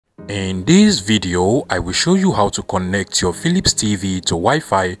In this video, I will show you how to connect your Philips TV to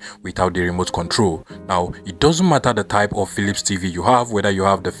Wi-Fi without the remote control. Now, it doesn't matter the type of Philips TV you have, whether you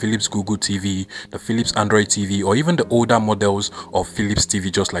have the Philips Google TV, the Philips Android TV, or even the older models of Philips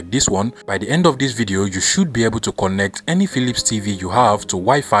TV just like this one. By the end of this video, you should be able to connect any Philips TV you have to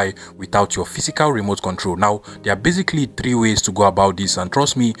Wi-Fi without your physical remote control. Now, there are basically 3 ways to go about this, and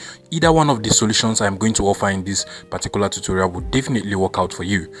trust me, either one of the solutions I'm going to offer in this particular tutorial will definitely work out for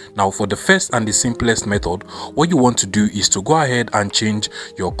you. Now, for the first and the simplest method, what you want to do is to go ahead and change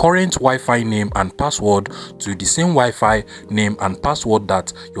your current Wi-Fi name and password to the same Wi-Fi name and password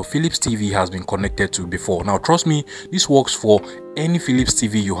that your Philips TV has been connected to before. Now, trust me, this works for any Philips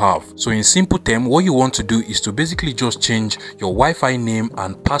TV you have. So in simple terms, what you want to do is to basically just change your Wi-Fi name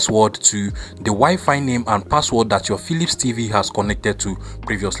and password to the Wi-Fi name and password that your Philips TV has connected to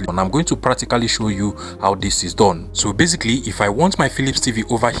previously. And I'm going to practically show you how this is done. So basically, if I want my Philips TV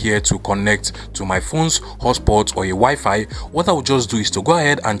over here to connect to my phone's hotspot or a Wi-Fi, what I will just do is to go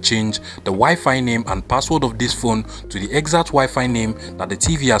ahead and change the Wi-Fi name and password of this phone to the exact Wi-Fi name that the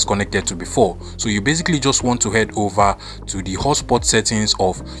TV has connected to before. So you basically just want to head over to the hotspot settings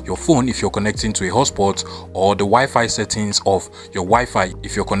of your phone if you're connecting to a hotspot, or the Wi-Fi settings of your Wi-Fi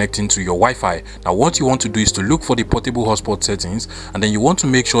if you're connecting to your Wi-Fi. Now, what you want to do is to look for the portable hotspot settings, and then you want to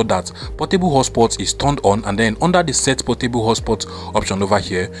make sure that portable hotspot is turned on, and then under the set portable hotspot option over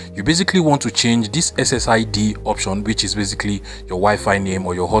here, you basically want to change this SSID option, which is basically your Wi-Fi name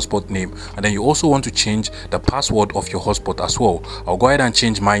or your hotspot name, and then you also want to change the password of your hotspot as well. I'll go ahead and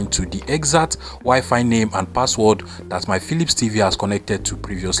change mine to the exact Wi-Fi name and password that my Philips TV has connected to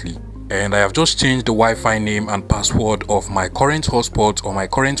previously. And I have just changed the Wi-Fi name and password of my current hotspot or my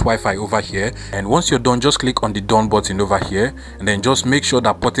current Wi-Fi over here. And once you're done, just click on the done button over here, and then just make sure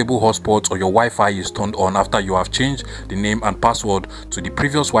that portable hotspot or your Wi-Fi is turned on after you have changed the name and password to the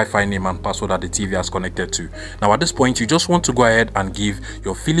previous Wi-Fi name and password that the TV has connected to. Now, at this point, you just want to go ahead and give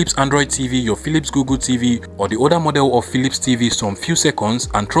your Philips Android TV, your Philips Google TV, or the older model of Philips TV some few seconds,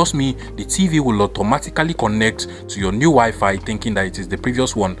 and trust me, the TV will automatically connect to your new Wi-Fi, thinking that it is the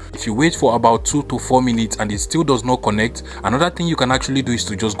previous one. If you wait for about 2 to 4 minutes and it still does not connect, another thing you can actually do is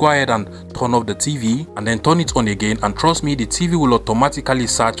to just go ahead and turn off the TV and then turn it on again, and trust me, the TV will automatically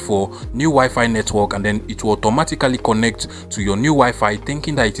search for new Wi-Fi network, and then it will automatically connect to your new Wi-Fi,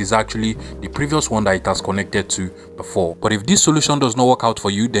 thinking that it is actually the previous one that it has connected to before. But if this solution does not work out for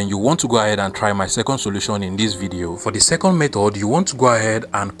you, then you want to go ahead and try my second solution in this video. For the second method, you want to go ahead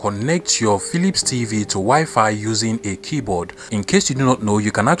and connect your Philips TV to Wi-Fi using a keyboard. In case you do not know,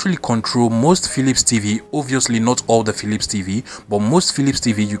 you can actually control most Philips TV, obviously not all the Philips TV, but most Philips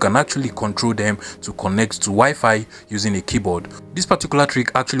TV, you can actually control them to connect to Wi-Fi using a keyboard. This particular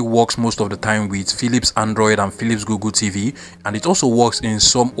trick actually works most of the time with Philips Android and Philips Google TV, and it also works in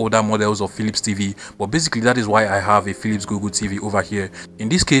some older models of Philips TV, but basically that is why I have a Philips Google TV over here. In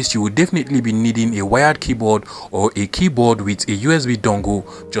this case, you will definitely be needing a wired keyboard or a keyboard with a USB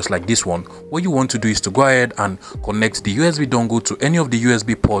dongle just like this one. What you want to do is to go ahead and connect the USB dongle to any of the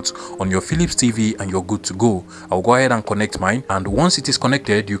USB ports on your Philips TV, and you're good to go. I'll go ahead and connect mine, and once it is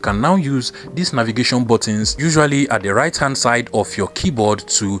connected, you can now use these navigation buttons, usually at the right hand side of your keyboard,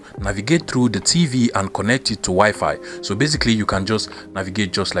 to navigate through the TV and connect it to Wi-Fi. So basically, you can just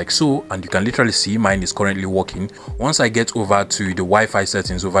navigate just like so, and you can literally see mine is currently working. Once I get over to the Wi-Fi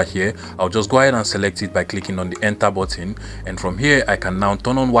settings over here, I'll just go ahead and select it by clicking on the enter button, and from here I can now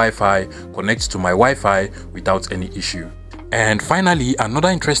turn on Wi-Fi, connect to my Wi-Fi without any issue. And finally, another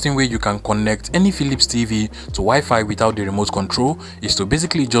interesting way you can connect any Philips TV to Wi-Fi without the remote control is to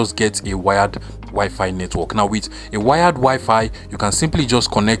basically just get a wired Wi-Fi network. Now, with a wired Wi-Fi, you can simply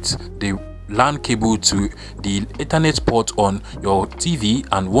just connect the LAN cable to the Ethernet port on your TV,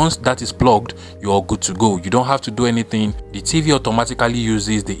 and once that is plugged, you are good to go. You don't have to do anything. The TV automatically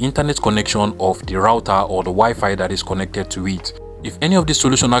uses the internet connection of the router or the Wi-Fi that is connected to it. If any of this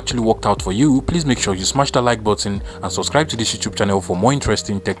solution actually worked out for you, please make sure you smash the like button and subscribe to this YouTube channel for more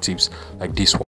interesting tech tips like this one.